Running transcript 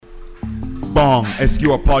Bong,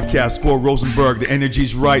 SQR Podcast, Score Rosenberg. The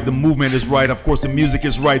energy's right, the movement is right, of course the music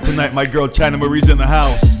is right. Tonight my girl China Marie's in the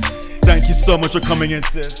house. Thank you so much for coming in,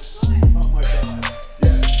 sis. Oh my God.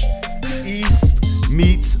 Yes. The East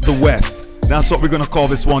meets the West. That's what we're gonna call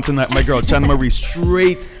this one tonight. My girl China Marie,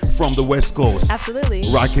 straight from the West Coast. Absolutely.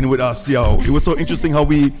 Rocking with us, yo. It was so interesting how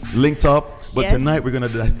we linked up, but Yes. tonight we're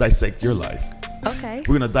gonna dissect your life. Okay.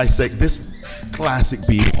 We're gonna dissect this classic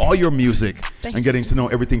beat, all your music, Thank and you. getting to know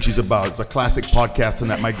everything she's about. It's a classic podcast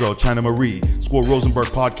tonight, my girl China Marie, Score Rosenberg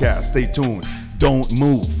Podcast. Stay tuned. Don't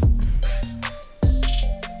move.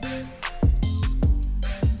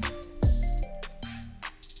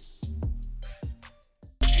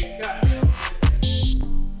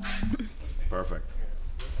 Perfect.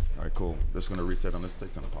 All right, cool. Just gonna reset on this.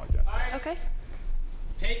 Takes on the podcast. Okay.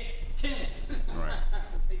 Take 10. All right.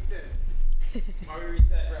 Take 10. Are we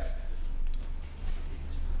reset? Right.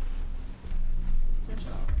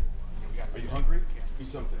 Are you hungry? Eat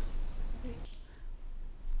something.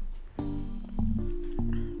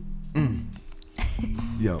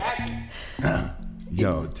 Yo.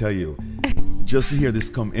 Yo, tell you, just to hear this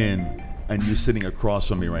come in and you sitting across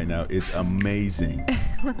from me right now, it's amazing.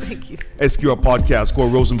 Thank you. SQR Podcast, Score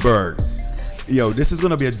Rosenberg. Yo, this is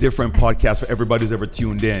going to be a different podcast for everybody who's ever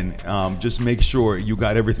tuned in. Just make sure you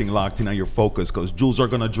got everything locked in on your focus because jewels are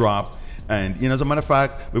going to drop. And, you know, as a matter of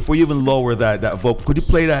fact, before you even lower that vocal, could you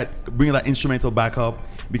play that, bring that instrumental back up?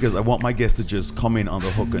 Because I want my guests to just come in on the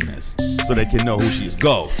hook on this so they can know who she is.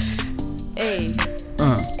 Go. Hey.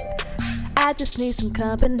 I just need some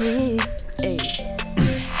company. Hey.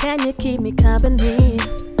 Can you keep me company?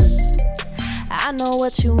 I know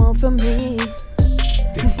what you want from me.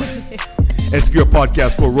 SQR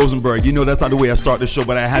Podcast, Score Rosenberg. You know that's not the way I start the show,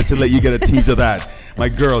 but I had to let you get a teaser of that. My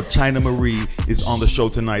girl, China Marie, is on the show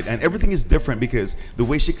tonight. And everything is different because the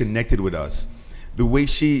way she connected with us, the way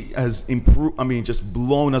she has improved, just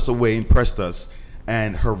blown us away, impressed us,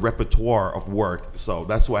 and her repertoire of work. So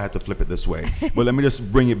that's why I had to flip it this way. But let me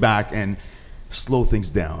just bring it back and slow things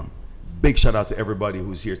down. Big shout out to everybody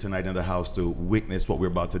who's here tonight in the house to witness what we're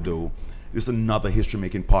about to do. This is another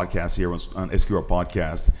history-making podcast here on SQR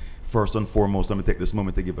Podcast. First and foremost, I'm going to take this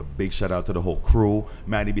moment to give a big shout out to the whole crew.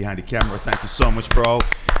 Manny behind the camera, thank you so much, bro.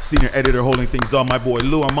 Senior editor holding things up, my boy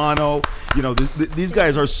Lou Amano. You know, these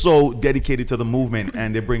guys are so dedicated to the movement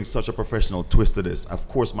and they bring such a professional twist to this. Of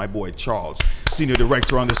course, my boy Charles, senior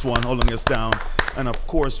director on this one, holding us down. And of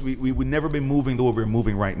course, we would never be moving the way we're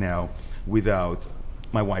moving right now without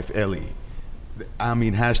my wife Ellie.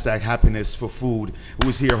 Hashtag happiness for food, who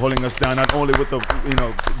is here holding us down not only with the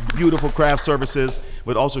beautiful craft services,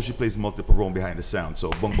 but also she plays multiple roles behind the sound. So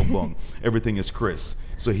boom, boom, boom, everything is Chris.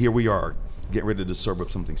 So here we are, getting ready to serve up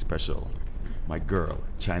something special. My girl,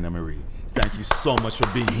 China Marie. Thank you so much for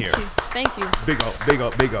being here. Thank you. Big up, big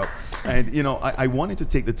up, big up. And I wanted to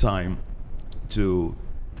take the time to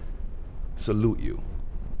salute you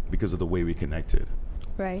because of the way we connected.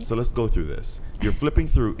 Right. So let's go through this. You're flipping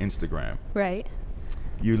through Instagram. Right.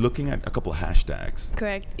 You're looking at a couple of hashtags.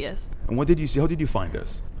 Correct. Yes. And what did you see? How did you find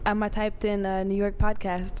us? I typed in New York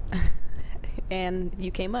podcast, and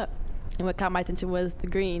you came up. And what caught my attention was the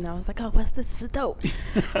green. I was like, oh, what's this? This is dope.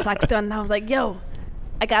 So I clicked on it and I was like, yo,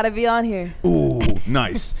 I gotta be on here. Ooh,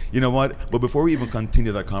 nice. You know what? But before we even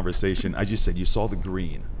continue that conversation, as you said, you saw the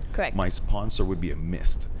green. Correct. My sponsor would be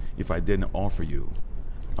amiss if I didn't offer you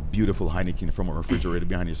a beautiful Heineken from a refrigerator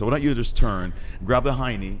behind you. So why don't you just turn, grab the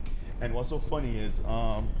Heine, and what's so funny is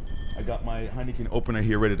I got my Heineken opener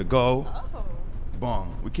here ready to go. Oh.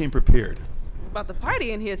 Bong. We came prepared. About the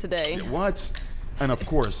party in here today. What? And of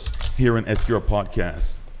course, here in SQR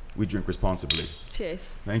Podcast, we drink responsibly. Cheers.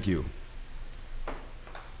 Thank you.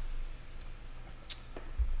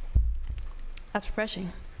 That's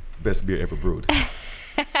refreshing. Best beer ever brewed.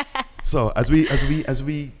 So as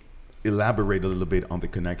we elaborate a little bit on the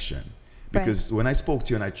connection, because when I spoke to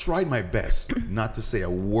you and I tried my best not to say a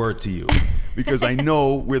word to you because I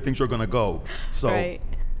know where things are gonna go. So Right.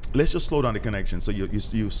 let's just slow down the connection. So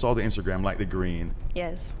you saw the Instagram like the green,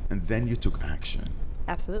 Yes. and then you took action.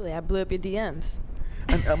 Absolutely. I blew up your DMs.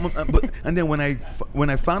 And then when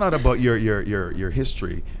I found out about your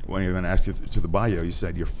history, when I asked you to the bio, you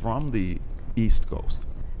said you're from the East Coast.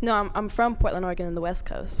 No, I'm from Portland, Oregon, in the West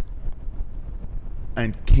Coast.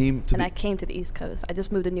 And came to I came to the East Coast. I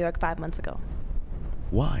just moved to New York 5 months ago.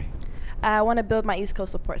 Why? I want to build my East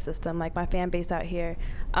Coast support system, like my fan base out here.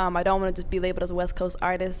 I don't want to just be labeled as a West Coast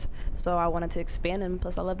artist, so I wanted to expand, and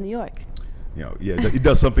plus I love New York. It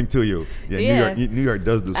does something to you. Yeah, Yeah. New York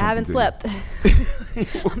does do something. I haven't to slept. you.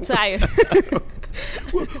 I'm tired.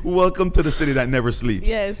 Welcome to the city that never sleeps.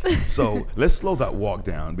 Yes. So let's slow that walk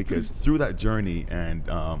down, because through that journey, and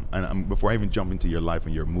before I even jump into your life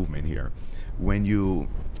and your movement here, when you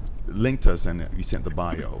linked us and you sent the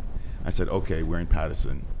bio, I said, okay, we're in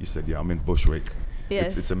Patterson. You said, yeah, I'm in Bushwick.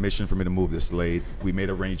 Yes. It's a mission for me to move this late. We made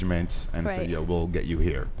arrangements and said, Right. yeah, we'll get you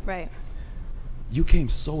here. Right. You came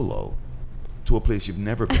solo to a place you've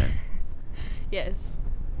never been, Yes.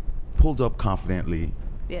 pulled up confidently.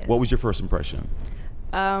 Yes. What was your first impression?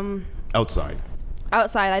 Outside.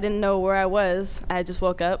 Outside, I didn't know where I was. I just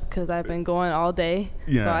woke up because I've been going all day.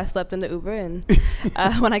 Yeah. So I slept in the Uber, and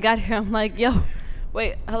when I got here, I'm like, yo,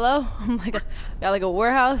 wait, hello? I'm like, got like a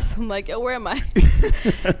warehouse. I'm like, yo, where am I?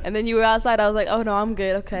 And then you were outside. I was like, oh, no, I'm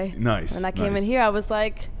good. Okay. Nice. When I came nice. in here, I was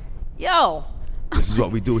like, yo. This is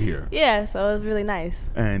what we do here. Yeah, so it was really nice.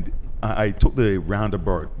 And I took the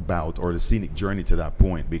roundabout or the scenic journey to that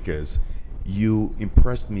point because you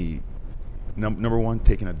impressed me. Number one,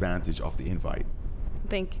 taking advantage of the invite.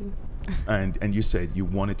 Thank you. And you said you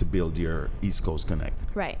wanted to build your East Coast Connect.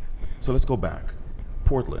 Right. So let's go back.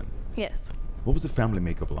 Portland. Yes. What was the family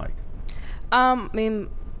makeup like? I mean,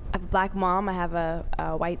 I have a black mom. I have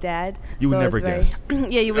a white dad. You would so never it's very-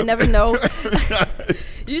 guess. Yeah, you would never know.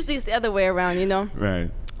 Usually it's the other way around, you know.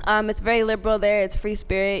 Right. It's very liberal there. It's free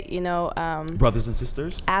spirit, you know. Brothers and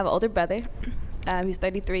sisters? I have an older brother. He's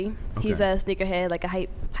 33. He's Okay. a sneakerhead, like a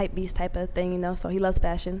hype beast type of thing, you know. So he loves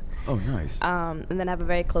fashion. Oh, nice. And then I have a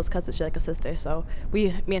very close cousin. She's like a sister. So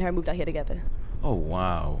me and her moved out here together. Oh,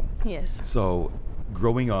 wow. Yes. So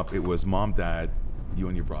growing up, it was mom, dad, you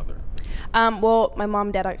and your brother. Well, my mom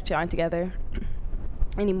and dad actually aren't together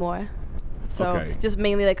anymore. So Okay. just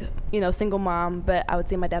mainly like, you know, single mom, but I would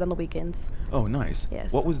see my dad on the weekends. Oh, nice.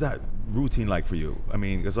 Yes. What was that routine like for you? I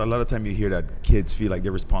mean, because a lot of time you hear that kids feel like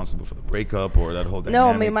they're responsible for the breakup or that whole dynamic.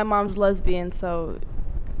 No, I mean, my mom's lesbian, so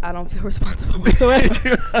I don't feel responsible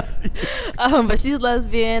whatsoever. But she's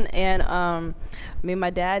lesbian, and I mean, my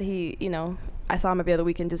dad, he, you know, I saw him every other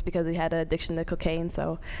weekend just because he had an addiction to cocaine,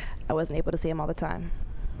 so I wasn't able to see him all the time.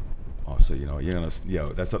 Oh, so you're gonna,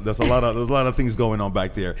 there's a lot of things going on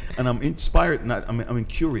back there, and I'm inspired. I'm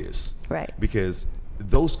curious, Right. Because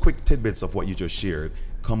those quick tidbits of what you just shared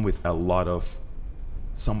come with a lot of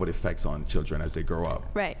somewhat effects on children as they grow up.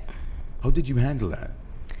 Right. How did you handle that?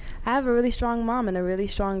 I have a really strong mom and a really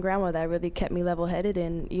strong grandma that really kept me level-headed,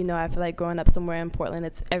 and, you know, I feel like growing up somewhere in Portland,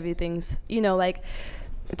 everything's, you know, like,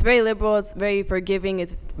 it's very liberal, it's very forgiving,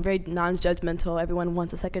 it's very non-judgmental. Everyone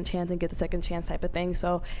wants a second chance and gets a second chance type of thing.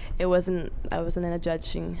 So I wasn't in a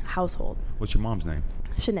judging household. What's your mom's name?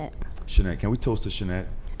 Shanette. Shanette. Can we toast to Shanette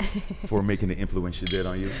for making the influence she did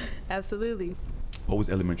on you? Absolutely. What was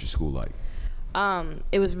elementary school like?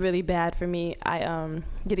 It was really bad for me. I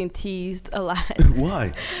getting teased a lot.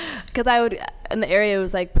 Why? Because I would, in the area, it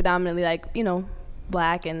was like predominantly like, you know,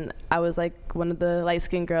 black, and I was like one of the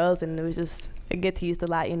light-skinned girls, and it was just, I get teased a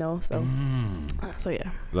lot, you know, so so yeah.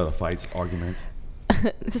 A lot of fights, arguments.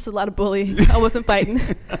 Just a lot of bullying. I wasn't fighting.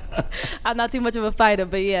 I'm not too much of a fighter,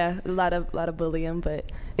 but yeah, a lot of bullying, but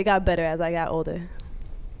it got better as I got older.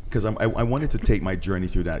 Because I wanted to take my journey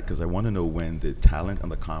through that, because I want to know when the talent and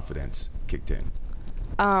the confidence kicked in.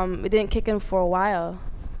 It didn't kick in for a while.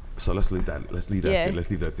 So let's leave that. Let's leave that. Yeah. There. Let's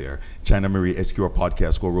leave that there. China Marie, SQR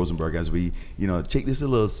podcast, Score Rosenberg, as we take this a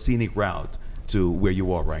little scenic route to where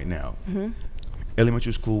you are right now. Mm-hmm.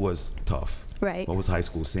 Elementary school was tough. Right. What was high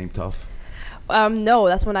school? Same tough. No,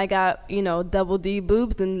 that's when I got, you know, double D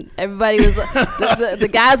boobs, and everybody was the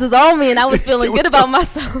guys was on me, and I was feeling good about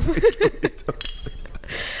myself.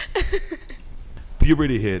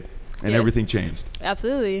 Puberty hit, and Yes. everything changed.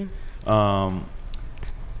 Absolutely. I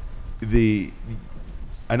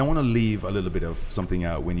don't want to leave a little bit of something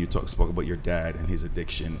out when you spoke about your dad and his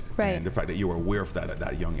addiction, Right. and the fact that you were aware of that at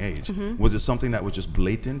that young age. Mm-hmm. Was it something that was just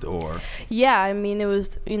blatant, or? Yeah, I mean, it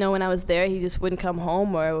was, you know, when I was there, he just wouldn't come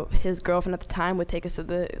home, or his girlfriend at the time would take us to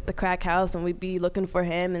the crack house, and we'd be looking for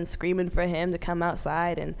him and screaming for him to come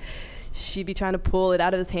outside, and she'd be trying to pull it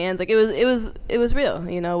out of his hands. Like, it was real,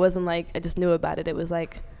 you know. It wasn't like I just knew about it. It was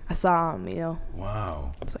like I saw him, you know.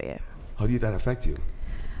 Wow. So yeah. How did that affect you?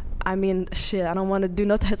 I mean, shit, I don't want to do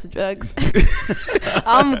no types of drugs.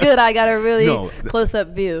 I'm good. I got a really close-up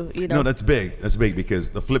view, you know. No, that's big. That's big,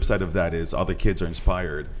 because the flip side of that is other kids are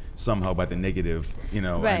inspired somehow by the negative, you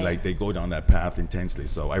know, Right. and like they go down that path intensely.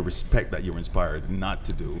 So I respect that you're inspired not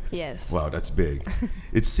to do. Yes. Wow, that's big.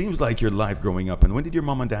 It seems like your life growing up. And when did your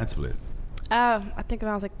mom and dad split? I think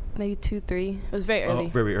when I was like maybe 2, 3. It was very early. Oh,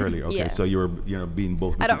 very early. Okay, Yeah. so you were, being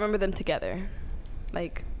both. I don't remember them together.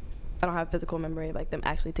 Like, I don't have physical memory of like them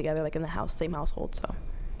actually together, like in the house, same household. So,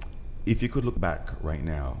 If you could look back right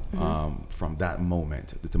now, from that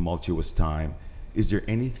moment, the tumultuous time, is there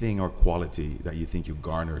anything or quality that you think you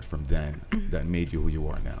garnered from then that made you who you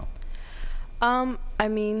are now? I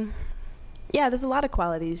mean, yeah, there's a lot of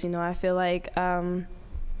qualities, I feel like,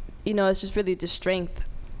 it's just really just strength,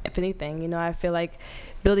 if anything. I feel like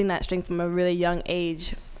building that strength from a really young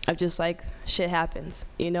age of just like shit happens,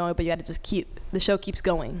 but you got to just the show keeps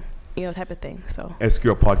going, type of thing. So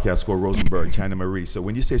SQL Podcast Score Rosenberg, China Marie. So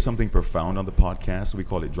when you say something profound on the podcast, we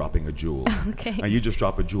call it dropping a jewel. Okay. And you just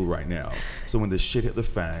drop a jewel right now. So when the shit hit the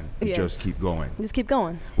fan, you just keep going. Just keep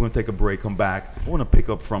going. We're going to take a break, come back. I want to pick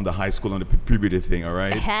up from the high school and the puberty thing, all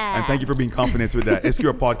right? And thank you for being confident with that.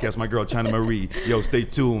 SQL Podcast, my girl, China Marie. Yo, stay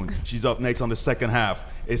tuned. She's up next on the second half.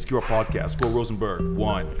 SQL Podcast, Score Rosenberg,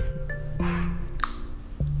 1.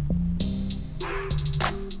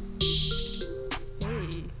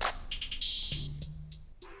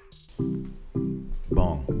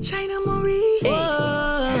 Bong. China Marie.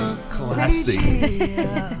 Hey. Classic.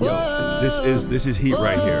 Yo, this is heat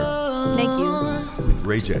right here Thank you. with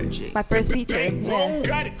Ray J. My first feature. Yeah.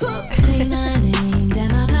 Say my name,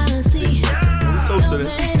 then my policy. Let's toast to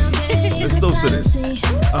this. Let's toast to this.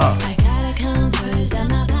 I gotta come first, and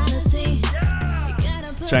my policy.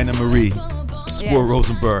 China Marie, Squirrel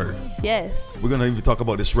Rosenberg. Yes. We're gonna even talk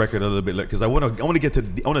about this record a little bit because I want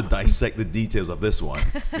to dissect the details of this one,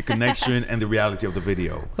 the connection and the reality of the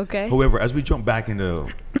video. Okay. However, as we jump back into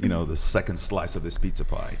the second slice of this pizza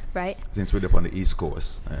pie, Right. since we're up on the East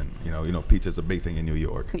Coast and pizza is a big thing in New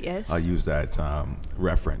York. Yes. I use that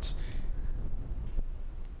reference.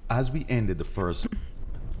 As we ended the first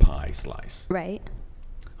pie slice, Right.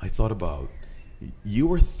 I thought about you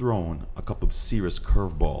were thrown a couple of serious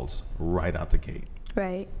curveballs right out the gate.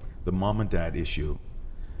 Right. The mom and dad issue,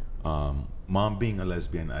 mom being a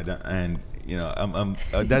lesbian, that's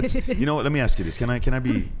Let me ask you this: Can I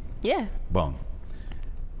be Yeah. bung?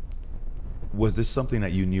 Was this something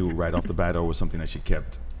that you knew right off the bat, or was something that she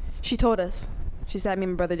kept? She told us. She sat me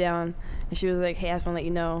and my brother down, and she was like, "Hey, I just want to let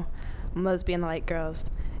you know, I'm lesbian. I like girls,"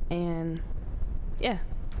 and yeah.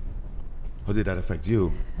 How did that affect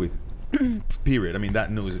you? With period. I mean,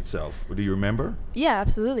 that news itself. Do you remember? Yeah,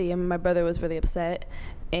 absolutely. I mean, my brother was really upset,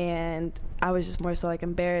 and I was just more so like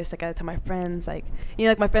embarrassed. Like I tell my friends, like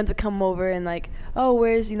my friends would come over and like, "Oh,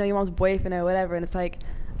 where's your mom's boyfriend or whatever?" And it's like,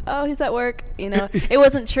 "Oh, he's at work." It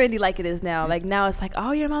wasn't trendy like it is now. Like now it's like,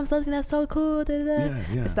 "Oh, your mom's lesbian. That's so cool." Da, da, da.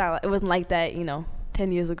 Yeah. It's not. It wasn't like that.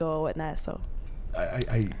 10 years ago or whatnot. So.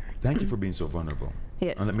 I thank you for being so vulnerable.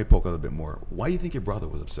 Yes. And let me poke a little bit more. Why do you think your brother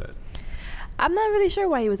was upset? I'm not really sure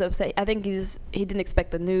why he was upset. I think he didn't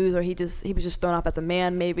expect the news, or he was just thrown off as a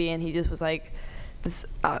man maybe, and he just was like, "This,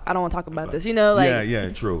 I don't want to talk about this," Yeah,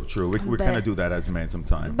 true. We kind of do that as men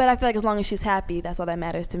sometimes. But I feel like as long as she's happy, that's all that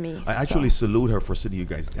matters to me. I actually salute her for sitting you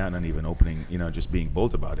guys down and even opening, just being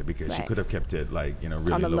bold about it, because she Right. could have kept it like,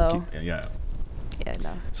 really On the low low. key. Yeah. Yeah,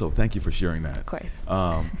 no, So thank you for sharing that. of course.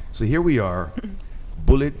 So here we are,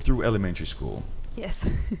 bullet through elementary school, Yes.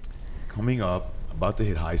 coming up, about to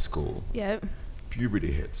hit high school. Yep.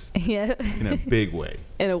 Puberty hits Yep. in a big way,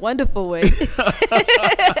 In a wonderful way.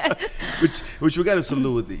 which we got to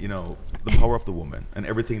salute, the power of the woman and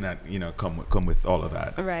everything that come with all of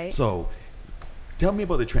that. Right. So, tell me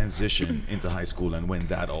about the transition into high school and when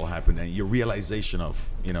that all happened and your realization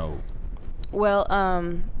of Well,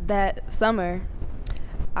 that summer,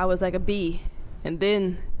 I was like a B, and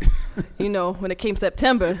then, when it came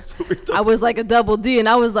September, So we're I was like a double D, and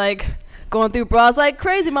I was like going through bras like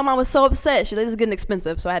crazy. My mom was so upset. She's like, "This is getting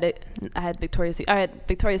expensive." So I had Victoria's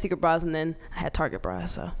Secret bras, and then I had Target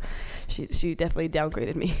bras. So she definitely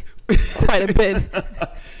downgraded me quite a bit.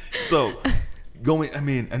 So,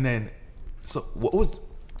 what was?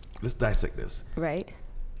 Let's dissect this. Right.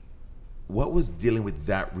 What was dealing with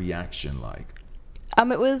that reaction like?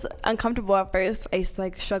 It was uncomfortable at first. I used to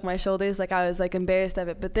like shrug my shoulders, like I was like embarrassed of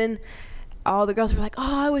it. But then all the girls were like,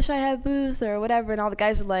 "Oh, I wish I had boobs," or whatever, and all the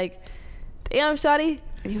guys were like, "Damn, shawty,"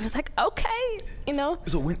 and he was like, "Okay,"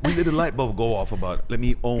 So when did the light bulb go off about let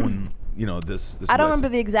me own this? I don't remember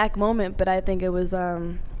the exact moment, but I think it was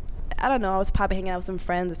I don't know. I was probably hanging out with some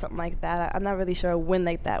friends or something like that. I'm not really sure when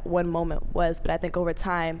like that one moment was, but I think over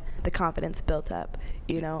time the confidence built up.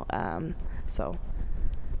 So.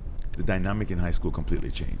 The dynamic in high school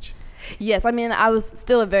completely changed. Yes, I mean I was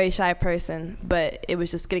still a very shy person, but it was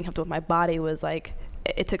just getting comfortable with my body. Was like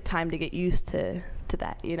it took time to get used to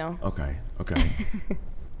that. Okay.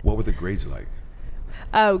 What were the grades like?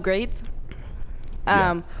 Oh, grades.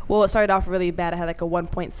 Yeah. Well, it started off really bad. I had like a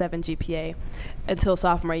 1.7 GPA until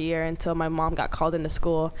sophomore year, until my mom got called into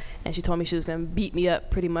school and she told me she was going to beat me up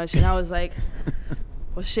pretty much. And I was like,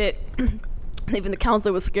 well, shit. Even the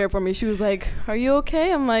counselor was scared for me. She was like, "Are you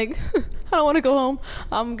okay?" I'm like, "I don't want to go home.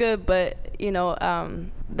 I'm good." But,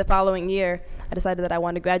 the following year, I decided that I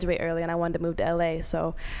wanted to graduate early and I wanted to move to LA.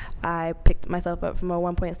 So I picked myself up from a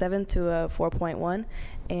 1.7 to a 4.1.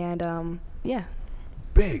 And yeah.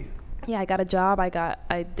 Big. Yeah, I got a job.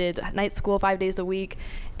 I did night school 5 days a week,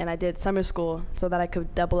 and I did summer school so that I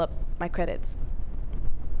could double up my credits.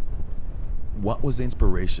 What was the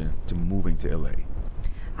inspiration to moving to LA?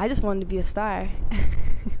 I just wanted to be a star.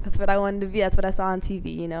 That's what I wanted to be. That's what I saw on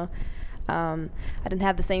TV, I didn't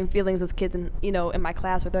have the same feelings as kids in my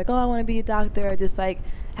class where they're like, oh, I want to be a doctor, or just like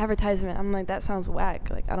advertisement. I'm like, that sounds whack.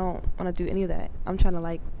 Like, I don't want to do any of that. I'm trying to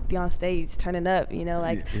like be on stage, turn it up,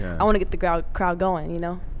 Yeah. I want to get the crowd going,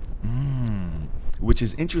 Which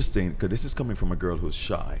is interesting because this is coming from a girl who's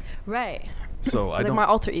shy. Right. So I like don't. my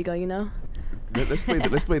alter ego, Let's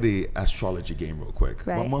play the astrology game real quick.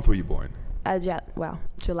 Right. What month were you born?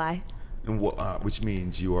 July. And which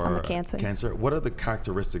means you are I'm a Cancer. Cancer. What are the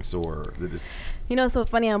characteristics or It's so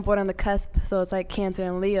funny. I'm born on the cusp, so it's like Cancer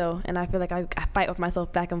and Leo, and I feel like I fight with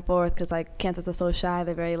myself back and forth because like Cancers are so shy.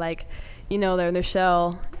 They're very like, they're in their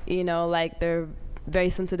shell. Like they're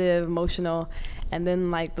very sensitive, emotional, and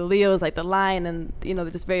then like the Leo is like the lion, and they're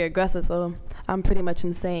just very aggressive. So I'm pretty much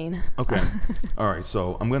insane. Okay. All right.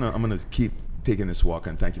 So I'm gonna keep taking this walk,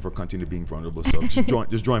 and thank you for continuing being vulnerable. So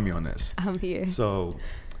just join me on this. I'm here. So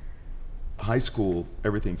high school,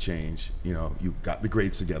 everything changed. You got the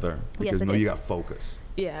grades together because Yes, I did. you got focus.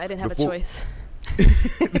 Yeah, I didn't have Before- a choice.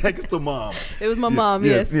 Thanks to mom. It was my mom.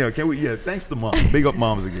 Yes. Yeah. Thanks to mom. Big up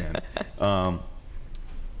moms again.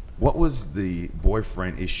 What was the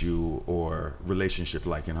boyfriend issue or relationship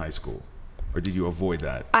like in high school, or did you avoid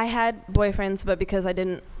that? I had boyfriends, but because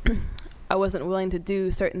I wasn't willing to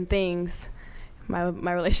do certain things, my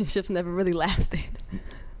relationships never really lasted.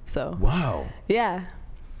 So Wow. yeah,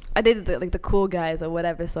 I dated the cool guys or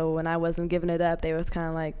whatever. So when I wasn't giving it up, they was kind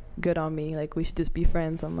of like good on me. Like, we should just be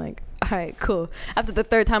friends. I'm like, all right, cool. After the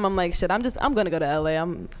third time, I'm like, shit, I'm gonna go to LA.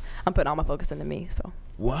 I'm putting all my focus into me. So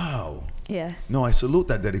Wow. yeah. No, I salute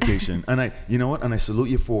that dedication, and I salute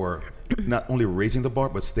you for not only raising the bar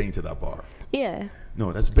but staying to that bar. Yeah.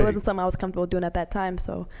 No, that's It big. wasn't something I was comfortable doing at that time.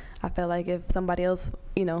 So I felt like if somebody else,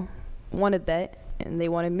 wanted that and they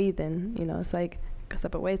wanted me, then, it's like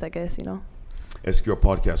separate ways, I guess, SQR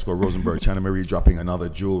podcast called Rosenberg. China Marie dropping another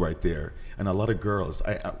jewel right there, and a lot of girls.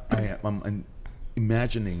 I'm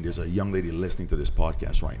imagining there's a young lady listening to this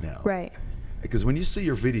podcast right now. Right. Because when you see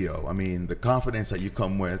your video, I mean, the confidence that you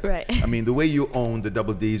come with. Right. I mean, the way you owned the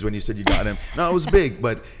double Ds when you said you got them. No, it was big,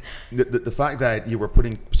 but the fact that you were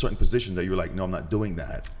putting certain positions that you were like, no, I'm not doing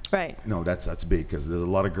that. Right. No, that's big, because there's a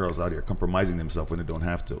lot of girls out here compromising themselves when they don't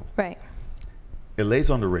have to. Right. It lays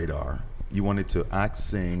on the radar. You wanted to act,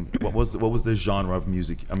 sing. What was the genre of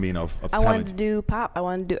music? I mean, of I talent. wanted to do pop. I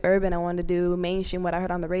wanted to do urban. I wanted to do mainstream, what I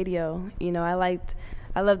heard on the radio.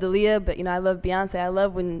 I loved Aaliyah, but, I love Beyonce. I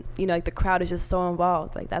love when, like the crowd is just so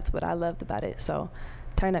involved. Like, that's what I loved about it. So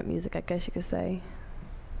turn up music, I guess you could say.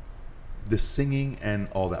 The singing and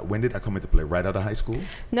all that, when did that come into play? Right out of high school?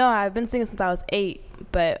 No, I've been singing since I was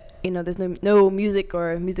 8, but, there's no music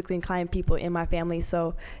or musically inclined people in my family,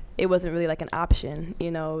 so it wasn't really like an option.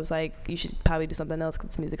 It was like, you should probably do something else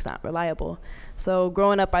because music's not reliable. So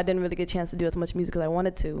growing up, I didn't really get a chance to do as much music as I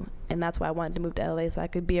wanted to, and that's why I wanted to move to LA, so I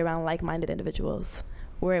could be around like-minded individuals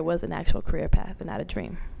where it was an actual career path and not a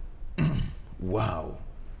dream. Wow.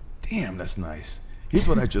 Damn, that's nice. Here's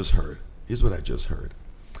what I just heard.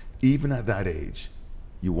 Even at that age,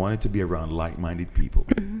 you wanted to be around like-minded people.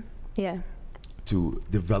 Yeah. To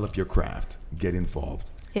develop your craft, get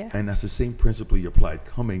involved. Yeah. And that's the same principle you applied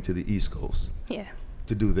coming to the East Coast Yeah.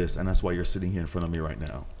 to do this, and that's why you're sitting here in front of me right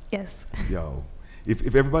now. Yes. Yo,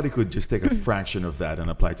 if everybody could just take a fraction of that and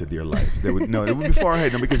apply to their life, they would be far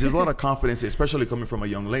ahead. Because there's a lot of confidence, especially coming from a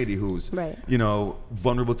young lady who's, Right.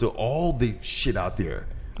 vulnerable to all the shit out there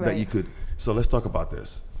that you Right. could. So let's talk about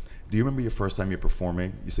this. Do you remember your first time you're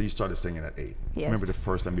performing? You say you started singing at 8. Yes. Remember the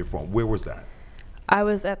first time you performed? Where was that? I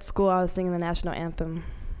was at school. I was singing the national anthem,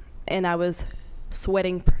 and I was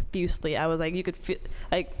sweating profusely. I was like, you could feel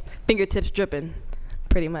like fingertips dripping,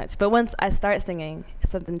 pretty much. But once I start singing,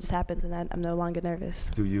 something just happens, and I'm no longer nervous.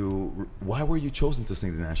 Why were you chosen to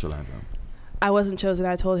sing the national anthem? I wasn't chosen.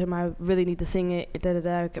 I told him I really need to sing it.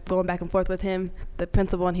 I kept going back and forth with him, the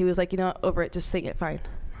principal, and he was like, over it, just sing it, fine.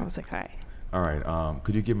 I was like, all right. All right.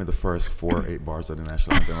 Could you give me the first 4 or 8 bars of the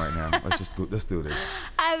national anthem right now? Let's do this.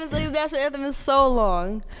 I haven't sang the national anthem in so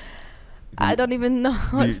long. I don't even know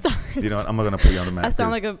how it starts. You know what? I'm not gonna put you on the map. I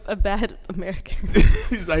sound like a bad American.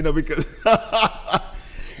 I know, because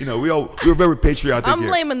we're very patriotic I'm here.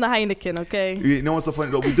 blaming the Heineken, okay? You know what's so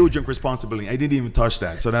funny though? We do drink responsibly. I didn't even touch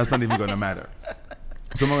that, so that's not even gonna matter.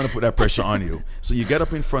 So I'm not going to put that pressure on you. So you get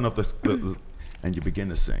up in front of the and you begin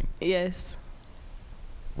to sing. Yes.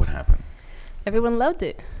 What happened? Everyone loved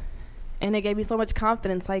it. And it gave me so much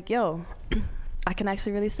confidence, like, yo, I can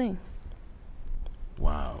actually really sing.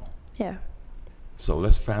 Wow. Yeah. So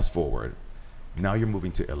let's fast forward. Now you're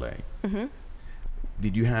moving to LA. Mm-hmm.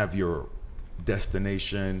 Did you have your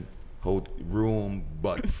destination, whole room,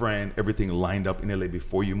 but friend, everything lined up in LA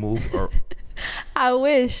before you moved? Or I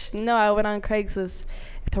wish. No, I went on Craigslist.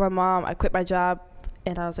 I told my mom I quit my job.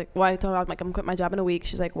 And I was like, why? I told her, I'm going to quit my job in a week.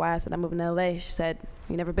 She's like, why? I said, I'm moving to LA. She said,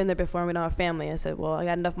 you never been there before and we don't have family. I said, well, I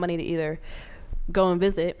got enough money to either go and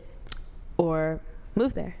visit or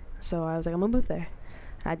move there. So I was like, I'm going to move there.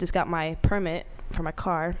 I just got my permit for my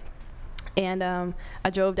car. And I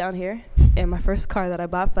drove down here in my first car that I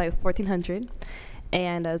bought for like $1,400.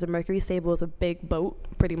 And it was a Mercury Sable. It was a big boat,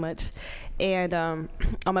 pretty much. And on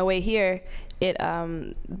my way here,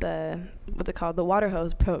 what's it called? The water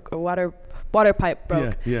hose broke, or water pipe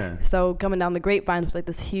broke. Yeah. So coming down the Grapevine was like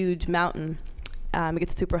this huge mountain. It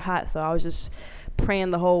gets super hot, so I was just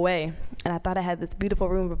praying the whole way. And I thought I had this beautiful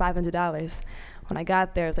room for $500. When I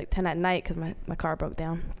got there, it was like 10 at night because my car broke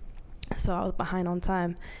down. So I was behind on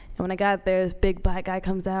time. And when I got there, this big black guy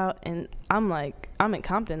comes out, and I'm in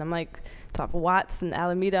Compton. I'm like top of Watts and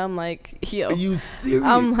Alameda. I'm like, yo. Are you serious?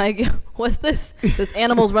 I'm like, what's this? There's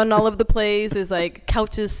animals running all over the place. There's like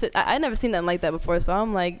couches. I never seen nothing like that before. So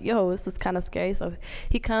I'm like, yo, this is kind of scary. So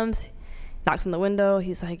he comes, knocks on the window.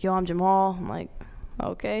 He's like, yo, I'm Jamal. I'm like,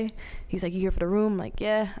 okay. He's like, you here for the room? I'm like,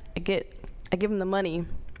 yeah. I give him the money.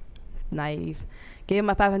 Naive. Gave him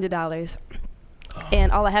my $500.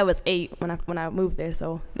 And all I had was $8 when I moved there,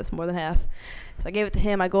 so that's more than half. So I gave it to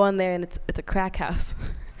him. I go in there, and it's a crack house.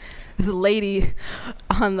 There's a lady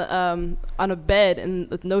on a bed and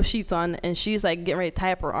with no sheets on, and she's like getting ready to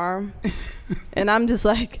tie up her arm. And I'm just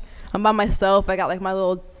like, I'm by myself. I got like my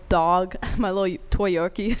little dog, my little toy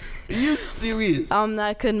Yorkie. Are you serious?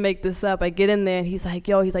 I couldn't make this up. I get in there, and he's like,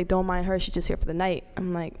 don't mind her. She's just here for the night.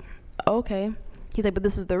 I'm like, okay. He's like, but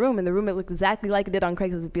this is the room, and the room it looked exactly like it did on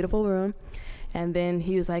Craigslist. It's a beautiful room. And then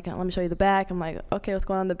he was like, let me show you the back. I'm like, okay, what's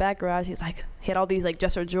going on in the back garage? He's like, he had all these like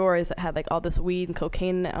dresser drawers that had like all this weed and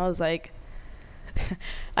cocaine in it. I was like,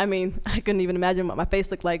 I mean, I couldn't even imagine what my face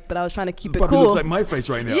looked like, but I was trying to keep it probably cool. Looks like my face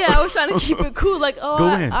right now. Yeah, I was trying to keep it cool. Like, oh, Go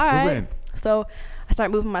all in. right. So I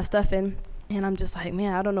start moving my stuff in, and I'm just like,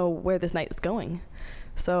 man, I don't know where this night is going.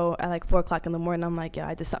 So at like 4 o'clock in the morning, I'm like,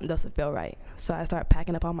 something doesn't feel right. So I start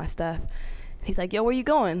packing up all my stuff. He's like, yo, where you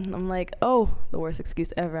going? I'm like, oh, the worst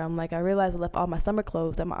excuse ever. I'm like, I realized I left all my summer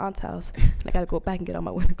clothes at my aunt's house, and I got to go back and get all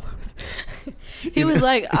my winter clothes. He was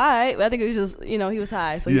like, all right. I think it was just, he was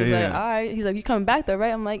high. So he was like, all right. He's like, you coming back though,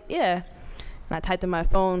 right? I'm like, yeah. And I typed in my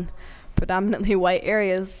phone, predominantly white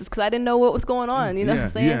areas, just because I didn't know what was going on. You know what I'm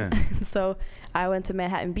saying? Yeah. So I went to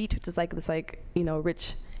Manhattan Beach, which is like this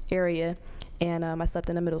rich area, and I slept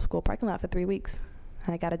in a middle school parking lot for 3 weeks.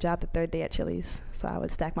 I got a job the third day at Chili's, so I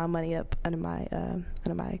would stack my money up under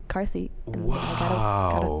my car seat.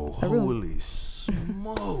 Wow! Got a room. Holy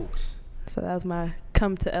smokes! So that was my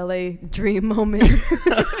come to LA dream moment.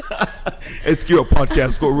 SQL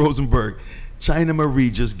podcast, Scott Rosenberg. China Marie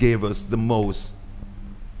just gave us the most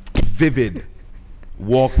vivid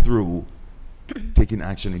walkthrough taking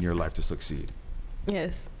action in your life to succeed.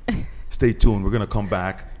 Yes. Stay tuned. We're going to come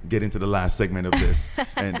back, get into the last segment of this.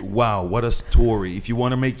 And wow, what a story. If you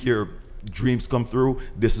want to make your dreams come through,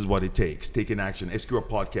 this is what it takes. Taking action. SQL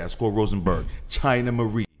podcast, Scott Rosenberg, China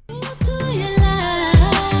Marie.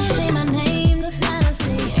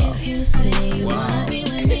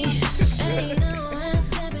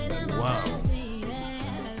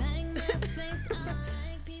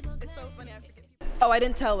 Oh, I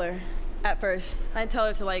didn't tell her at first. I didn't tell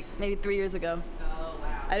her till like maybe 3 years ago. Oh,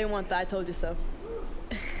 wow. I didn't want that. I told you so.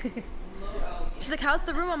 She's like, how's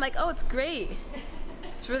the room? I'm like, oh, it's great.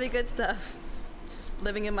 It's really good stuff. Just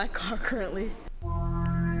living in my car currently.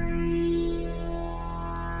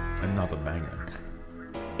 Another banger.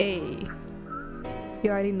 Hey.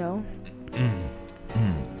 You already know.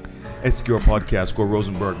 SQL podcast, Scott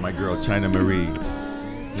Rosenberg, my girl, China Marie.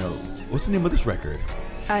 Yo, what's the name of this record?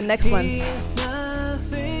 Next one.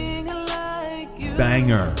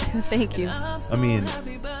 Banger. Thank you. I mean,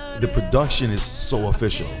 the production is so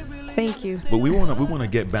official. Thank you. But we wanna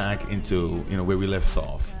get back into where we left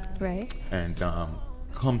off, Right. and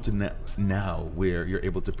come to now where you're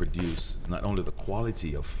able to produce not only the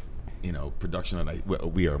quality of production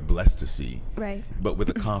that we are blessed to see, Right. but with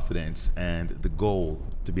the confidence and the goal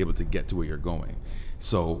to be able to get to where you're going.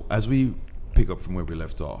 So as we pick up from where we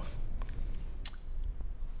left off,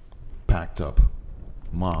 packed up,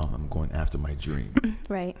 Mom, I'm going after my dream.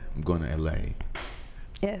 Right. I'm going to LA.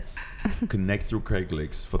 Yes. Connect through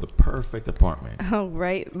Craigslist for the perfect apartment. Oh,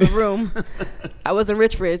 right. The room. I wasn't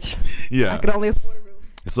rich. I Yeah. could only afford a room.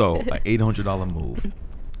 So an $800 move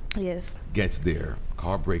Yes. gets there.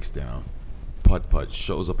 Car breaks down. Putt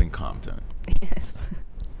shows up in Compton. Yes.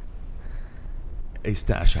 A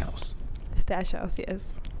stash house. Stash house.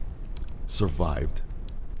 Yes. Survived.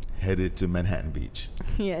 Headed to Manhattan Beach.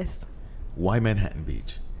 Yes. Why Manhattan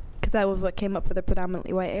Beach? Because that was what came up for the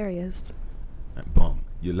predominantly white areas. And boom,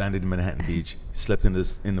 you landed in Manhattan Beach. Slept in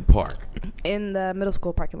the park. In the middle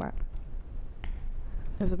school parking lot.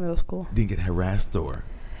 It was a middle school. Didn't get harassed or.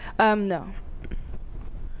 No.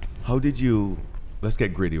 How did you? Let's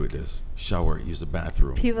get gritty with this. Shower, use the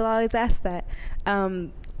bathroom. People always ask that.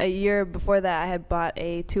 A year before that, I had bought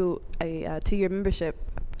a 2-year membership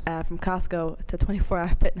from Costco to 24 Hour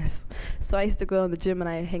Fitness. So I used to go in the gym and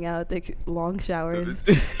I hang out, take long showers.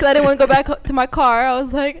 Because I didn't want to go back to my car. I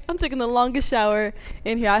was like, I'm taking the longest shower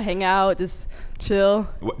in here. I hang out, just chill.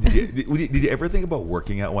 What, did you ever think about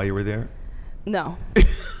working out while you were there? No,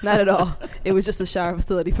 not at all. It was just a shower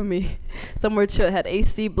facility for me. Somewhere chill. It had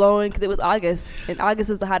AC blowing because it was August. And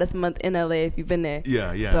August is the hottest month in LA if you've been there.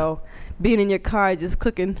 Yeah, yeah. So being in your car just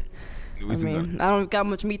cooking. I don't got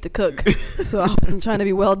much meat to cook. So I'm trying to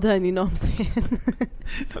be well done, you know what I'm saying?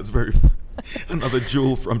 That's very fun. Another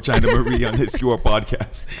jewel from China Marie on his QR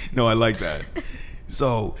podcast. No, I like that.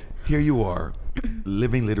 So here you are,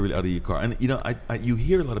 living literally out of your car. And, you know, you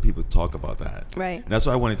hear a lot of people talk about that. Right. And that's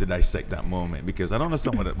why I wanted to dissect that moment, because I don't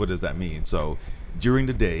understand what does that mean. So during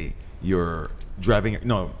the day, you're driving.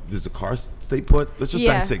 No, does the car stay put? Let's just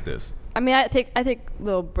dissect this. I mean, I take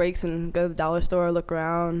little breaks and go to the dollar store, look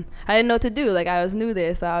around. I didn't know what to do. Like, I was new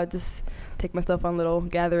there, so I would just take myself on little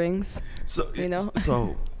gatherings. So, you know.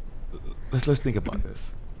 So let's think about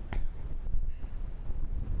this.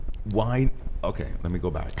 Why? Okay, let me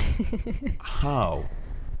go back. How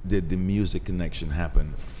did the music connection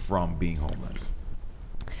happen from being homeless?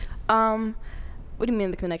 What do you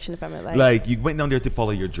mean the connection? If I'm like you went down there to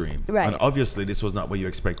follow your dream, right? And obviously, this was not what you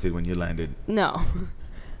expected when you landed. No,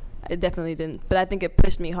 it definitely didn't. But I think it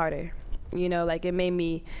pushed me harder. You know, like it made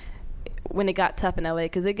me when it got tough in LA,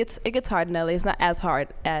 because it gets hard in LA. It's not as hard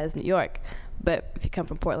as New York, but if you come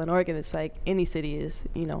from Portland, Oregon, it's like any city is,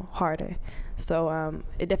 you know, harder. So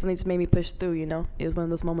it definitely just made me push through. You know, it was one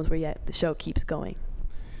of those moments where the show keeps going.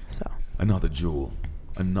 So another jewel,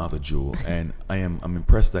 and I'm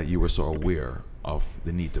impressed that you were so aware of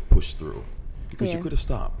the need to push through, because you could have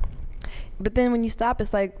stopped. But then when you stop,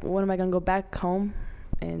 it's like, when am I gonna go back home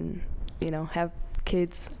and, you know, have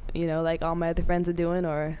kids, you know, like all my other friends are doing,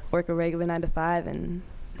 or work a regular 9 to 5 and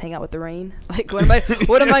hang out with the rain? Like,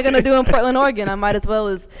 what am I gonna do in Portland, Oregon? I might as well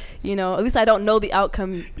as, you know, at least I don't know the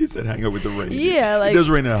outcome. You said hang out with the rain. Yeah, like it does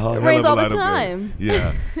rain a hell of a lot. It rains all the time.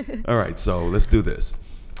 Yeah. All right, so let's do this.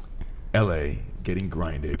 LA, getting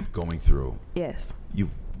grinded, going through. Yes. You've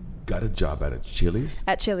got a job at a Chili's?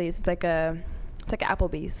 At Chili's. It's like an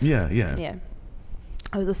Applebee's. Yeah.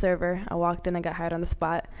 I was a server. I walked in. I got hired on the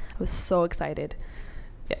spot. I was so excited.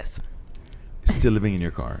 Yes. Still living in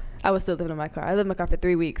your car? I was still living in my car. I lived in my car for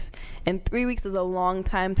 3 weeks. And 3 weeks is a long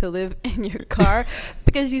time to live in your car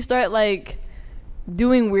because you start, like,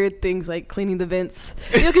 doing weird things like cleaning the vents.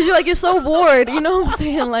 You know, because you're so bored. You know what I'm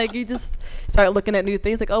saying? Like, you just start looking at new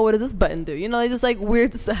things. Like, oh, what does this button do? You know, it's just, like,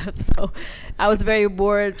 weird stuff. So I was very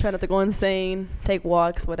bored, trying not to go insane, take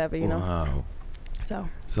walks, whatever, you know. Wow.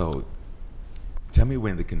 So tell me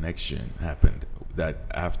when the connection happened. That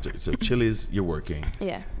after, so Chili's, you're working.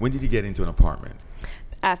 Yeah. When did you get into an apartment?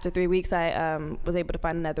 After 3 weeks, I was able to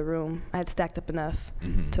find another room. I had stacked up enough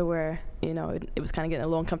to where, you know, it was kind of getting a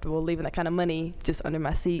little uncomfortable leaving that kind of money just under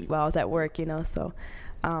my seat while I was at work, you know. So,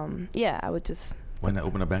 I would just. Why not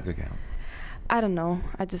open a bank account? I don't know.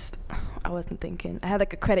 I wasn't thinking. I had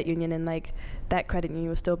like a credit union, and like that credit union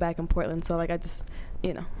was still back in Portland. So like I just,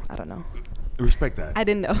 you know, I don't know. Respect that. I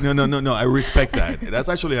didn't know. No. I respect that. That's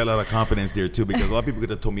actually a lot of confidence there too, because a lot of people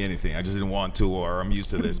could have told me anything. I just didn't want to, or I'm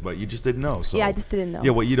used to this, but you just didn't know. So yeah, I just didn't know.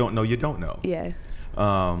 Yeah, what you don't know, you don't know. Yeah.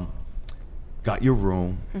 Got your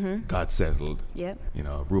room, got settled. Yep. You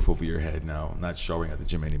know, roof over your head now. Not showering at the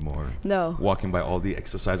gym anymore. No. Walking by all the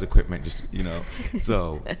exercise equipment, just, you know.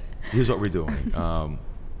 So here's what we're doing.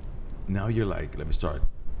 Now you're like, let me start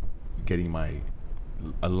getting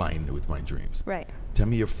aligned with my dreams. Right. Tell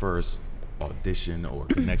me your first audition or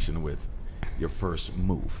connection with your first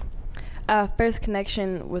move. First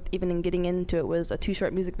connection with even getting into it was a Too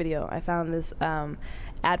Short music video. I found this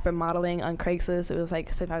ad for modeling on Craigslist. It was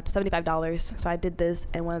like $75. So I did this,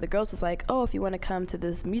 and one of the girls was like, oh, if you want to come to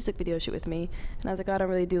this music video shoot with me. And I was like, oh, I don't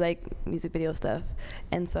really do like music video stuff.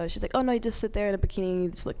 And so she's like, oh no, you just sit there in a bikini and you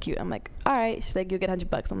just look cute. I'm like, all right. She's like, you'll get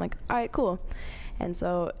 $100. I'm like, all right, cool. And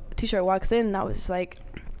so Too Short walks in, and I was just like,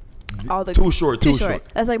 all the Too Short.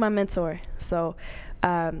 That's like my mentor. So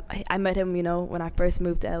I met him, you know, when I first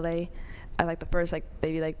moved to LA. I like the first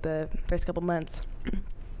the first couple months.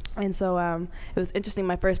 And so it was interesting,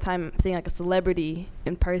 my first time seeing like a celebrity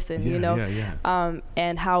in person, you know,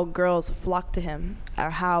 and how girls flock to him, or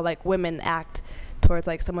how like women act towards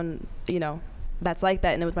like someone, you know, that's like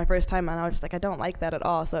that. And it was my first time, and I was just like, I don't like that at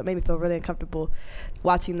all. So it made me feel really uncomfortable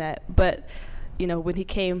watching that. But, you know, when he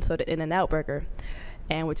came, so the In-N-Out Burger,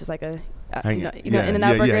 and which is like a,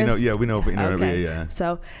 In-N-Out Burger? Yeah, we know In-N-Out Burger, yeah.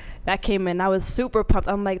 So that came in, I was super pumped.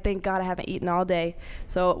 I'm like, thank God I haven't eaten all day.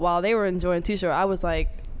 So while they were enjoying Too Short, I was like,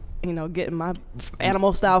 you know, getting my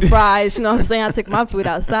animal style fries, you know what I'm saying? I took my food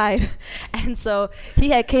outside. And so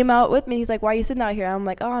he had came out with me. He's like, why are you sitting out here? I'm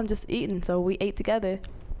like, oh, I'm just eating. So we ate together,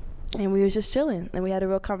 and we was just chilling, and we had a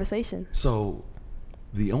real conversation. So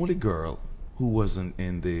the only girl who wasn't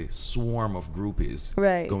in the swarm of groupies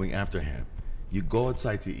going after him, you go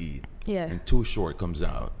outside to eat, and Too Short comes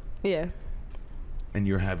out. Yeah. And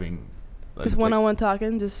you're having just one-on-one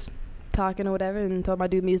talking or whatever, and told him I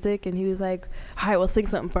do music, and he was like, all right, well, sing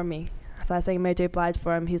something for me. So I sang Mary J. Blige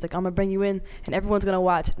for him. He was like, I'm gonna bring you in, and everyone's gonna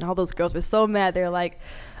watch. And all those girls were so mad. They're like,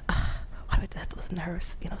 why do I have to listen to her,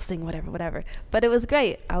 you know, sing whatever. But it was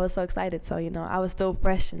great. I was so excited. So, you know, I was still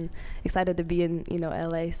fresh and excited to be in, you know,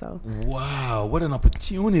 LA. So wow, what an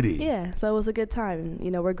opportunity. Yeah, so it was a good time. And,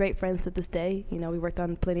 you know, we're great friends to this day. You know, we worked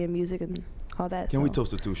on plenty of music and all that. Can we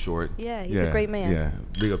toast to Too Short? Yeah, he's a great man. Yeah,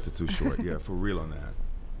 big up to Too Short. Yeah, for real on that.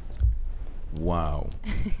 Wow.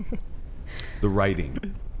 The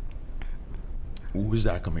writing. Where's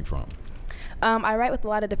that coming from? I write with a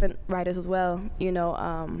lot of different writers as well. You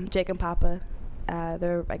know, Jake and Papa,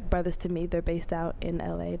 they're like brothers to me. They're based out in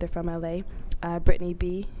LA. They're from LA. Brittany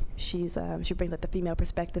B, she brings like the female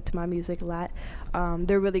perspective to my music a lot.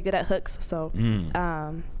 They're really good at hooks. So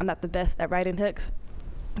I'm not the best at writing hooks,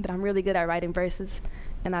 but I'm really good at writing verses.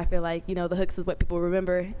 And I feel like, you know, the hooks is what people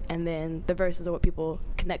remember, and then the verses are what people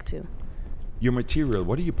connect to. Your material,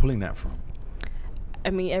 what are you pulling that from?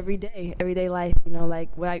 I mean, everyday life, you know,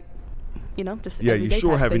 like what I, you know, just you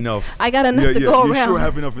sure have enough. I got enough to go around. You sure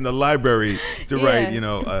have enough in the library to write, you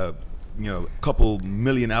know, a couple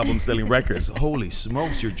million album-selling records. Holy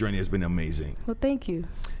smokes, your journey has been amazing. Well, thank you.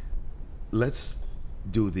 Let's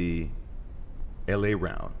do the LA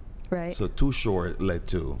round. Right. So Too Short led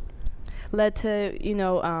to, you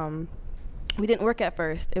know, we didn't work at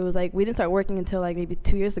first. It was like we didn't start working until like maybe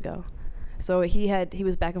 2 years ago. So he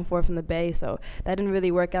was back and forth from the Bay, so that didn't really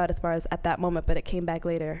work out as far as at that moment, but it came back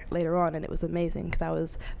later on, and it was amazing because I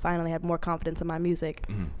was finally had more confidence in my music.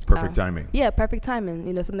 Perfect timing. Yeah, perfect timing.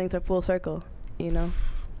 You know, some things are full circle, you know,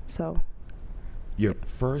 so. Your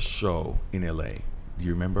first show in LA, do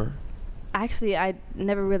you remember? Actually, I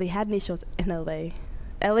never really had any shows in LA.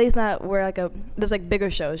 LA's not where there's like bigger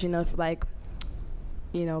shows, you know, for like,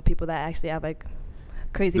 you know, people that actually have like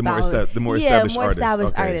crazy the more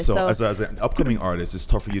established artists. So as an upcoming artist, it's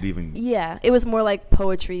tough for you to even. Yeah, it was more like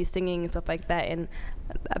poetry, singing, and stuff like that, and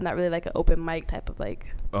I'm not really like an open mic type of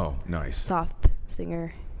like. Oh, nice. Soft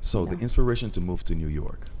singer. So the inspiration to move to New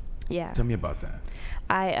York. Yeah. Tell me about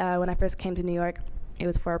that. When I first came to New York, it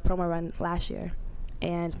was for a promo run last year,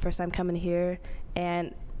 and first time coming here,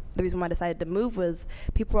 and the reason why I decided to move was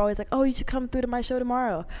people were always like, oh, you should come through to my show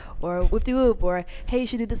tomorrow, or whoop-de-whoop, or hey, you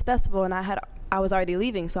should do this festival, and I was already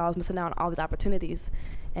leaving, so I was missing out on all these opportunities.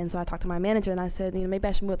 And so I talked to my manager, and I said, you know, maybe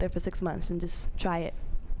I should move there for 6 months and just try it.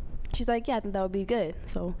 She's like, yeah, I think that would be good.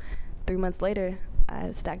 So 3 months later,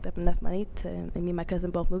 I stacked up enough money and me and my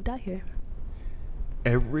cousin both moved out here.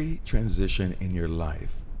 Every transition in your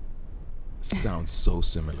life sounds so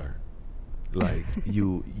similar. Like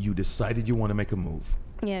you decided you want to make a move.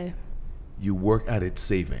 Yeah. You work at it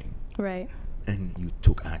saving. Right. And you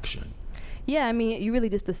took action. Yeah, I mean, you really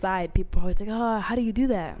just decide. People are always like, oh, how do you do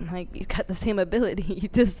that? I'm like, you got the same ability. You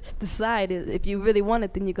just decide. If you really want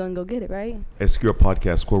it, then you're going to go get it, right? SQL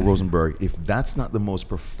Podcast, Cole Rosenberg. If that's not the most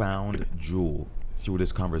profound jewel through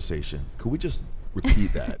this conversation, could we just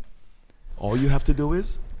repeat that? All you have to do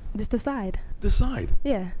is? Just decide. Decide.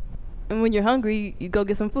 Yeah. And when you're hungry, you go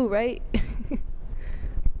get some food, right?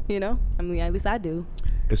 You know? I mean, at least I do.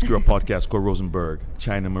 SQL Podcast, Cole Rosenberg,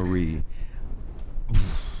 China Marie.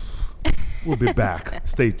 We'll be back.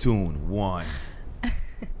 Stay tuned. One.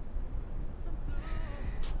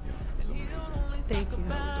 Thank you.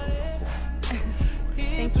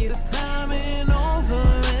 Thank you. Time and over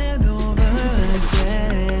and over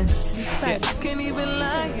again. Yeah, I can't even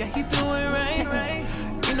lie. Yeah, he doing right.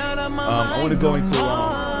 You know that my I want to go into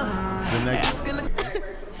the next. asking the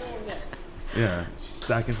Yeah,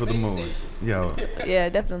 stacking for the moon. Yo, Yeah,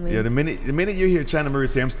 definitely. yeah. The minute you hear China Marie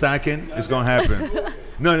say I'm stacking, it's gonna happen.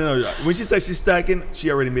 No. When she says she's stacking,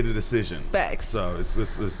 she already made a decision. Facts. So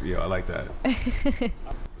it's yeah, I like that.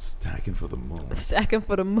 Stacking for the moon. Stacking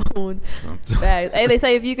for the moon. So Facts. Hey, they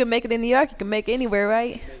say if you can make it in New York, you can make it anywhere,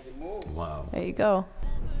 right? wow. There you go.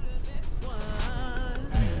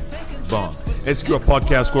 Bomb. SQL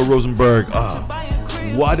podcast called Rosenberg.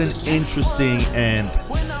 What an interesting and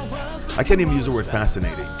I can't even use the word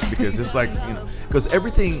fascinating because it's like, because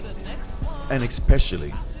everything, and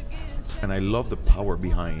especially, and I love the power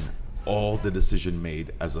behind all the decision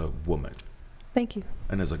made as a woman Thank you.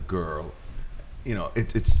 and as a girl.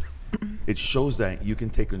 It shows that you can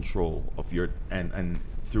take control of your and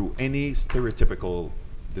through any stereotypical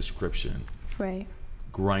description, Right.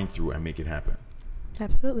 grind through and make it happen.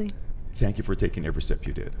 Absolutely. Thank you for taking every step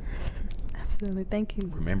you did, Absolutely. Thank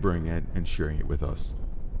you. remembering it and sharing it with us.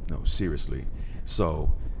 No, seriously.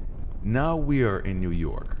 So now we are in New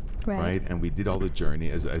York, right? And we did all the journey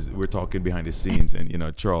as we're talking behind the scenes,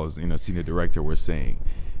 and Charles, senior director, was saying,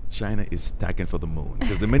 China is stacking for the moon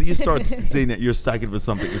because the minute you start saying that you're stacking for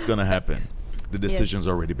something, it's gonna happen. The decision's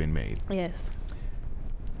already been made. Yes.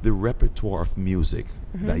 The repertoire of music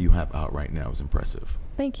that you have out right now is impressive.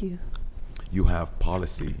 Thank you. You have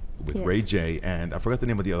Policy with Yes. Ray J and I forgot the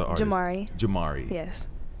name of the other artist. Jamari. Yes.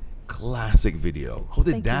 Classic video. How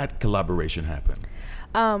did Thank you. that collaboration happen?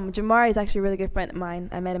 Jamari is actually a really good friend of mine.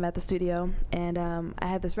 I met him at the studio, and I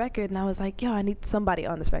had this record, and I was like, yo, I need somebody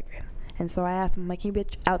on this record. And so I asked him, like, can you be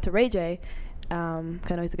out to Ray J?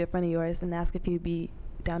 'Cause I know he's a good friend of yours, and asked if he'd be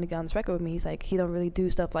down to get on this record with me. He's like, he don't really do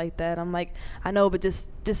stuff like that. I'm like, I know, but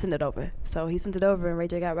just send it over. So he sent it over, and Ray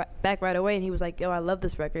J got back right away, and he was like, yo, I love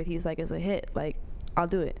this record. He's like, it's a hit. Like, I'll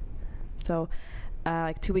do it. So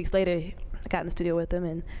like 2 weeks later, I got in the studio with him,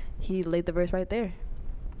 and he laid the verse right there.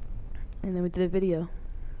 And then we did a video.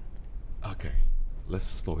 Okay, let's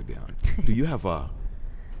slow it down. Do you have a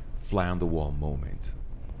fly on the wall moment?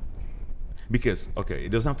 Because, okay,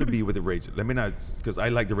 it doesn't have to be with the Ray J. Let me not, because I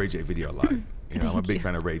like the Ray J video a lot. I'm a big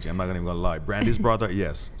fan of Ray J. I'm not even gonna lie. Brandy's brother,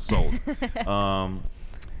 yes, sold.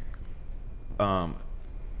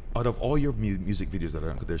 Out of all your music videos that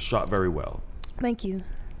are, they're shot very well. Thank you.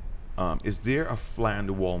 Is there a fly on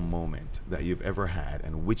the wall moment that you've ever had,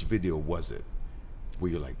 and which video was it,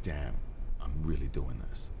 where you're like, damn, I'm really doing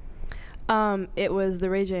this? It was the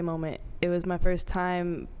Ray J moment. It was my first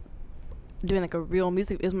time doing like a real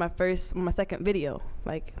music. It was my second video.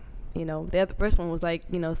 Like, the other first one was like,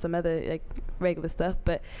 some other like regular stuff.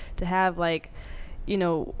 But to have like,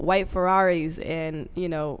 white Ferraris and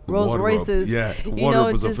Rolls Wardrobe. Royces. Yeah, the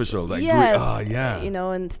wardrobe was just- official. Like, yeah, yeah.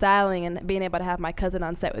 And styling and being able to have my cousin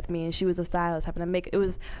on set with me, and she was a stylist, having to make it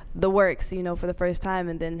was the works, for the first time,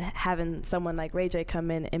 and then having someone like Ray J come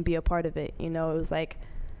in and be a part of it. It was like,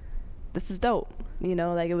 this is dope.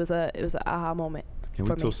 Like it was a aha moment. Can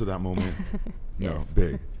we toast to that moment? No, Yes.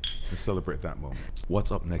 big. Let's celebrate that moment. What's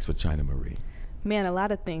up next for China Marie? Man, a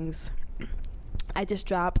lot of things. I just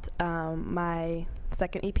dropped my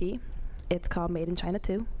second EP. It's called Made in China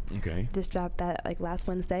 2. Okay. Just dropped that like last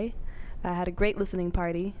Wednesday. I had a great listening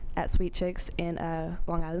party at Sweet Chicks in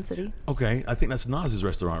Long Island City. Okay. I think that's Nas's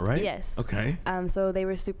restaurant, right? Yes. Okay. So they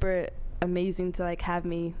were super amazing to like have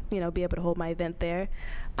me, be able to hold my event there.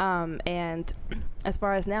 And as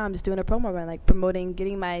far as now, I'm just doing a promo run, like promoting,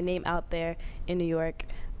 getting my name out there in New York.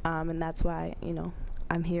 And that's why,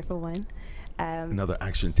 I'm here for one. Another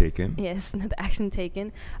action taken. Yes, another action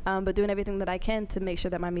taken. But doing everything that I can to make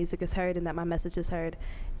sure that my music is heard and that my message is heard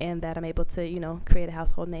and that I'm able to, create a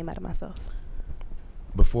household name out of myself.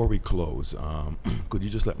 Before we close, could you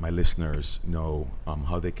just let my listeners know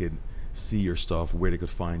how they could see your stuff, where they could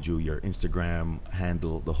find you, your Instagram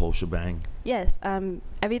handle, the whole shebang? Yes,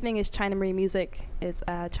 everything is China Marie Music. It's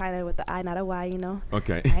China with the I, not a Y,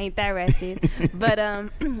 Okay. I ain't that ratchet. But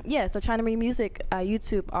yeah, so China Marie Music,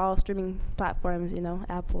 YouTube, all streaming platforms,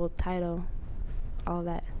 Apple, Tidal, all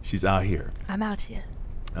that. She's out here. I'm out here.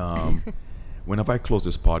 Whenever I close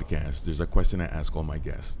this podcast, there's a question I ask all my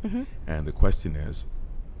guests. And the question is,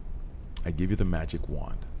 I give you the magic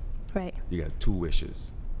wand. Right. You got 2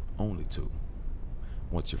 wishes. Only 2.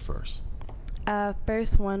 What's your first?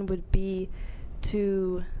 First one would be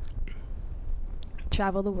to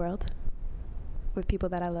travel the world with people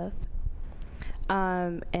that I love.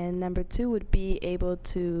 And number 2 would be able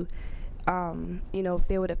to,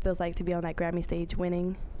 feel what it feels like to be on that Grammy stage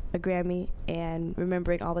winning a Grammy and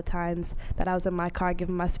remembering all the times that I was in my car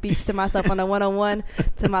giving my speech to myself on a one-on-one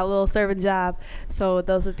to my little serving job. So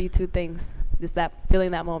those would be two things, just that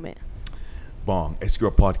feeling that moment. Bong,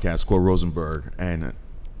 SQR Podcast, Cole Rosenberg, and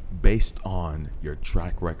based on your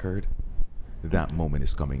track record, that moment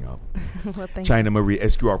is coming up. Well, thank China Marie,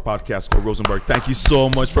 SQR Podcast, Cole Rosenberg, thank you so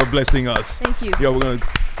much for blessing us. Thank you. Yo, we're going to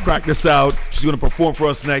crack this out. She's going to perform for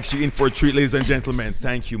us next. You're in for a treat, ladies and gentlemen.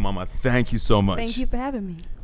 Thank you, Mama. Thank you so much. Thank you for having me.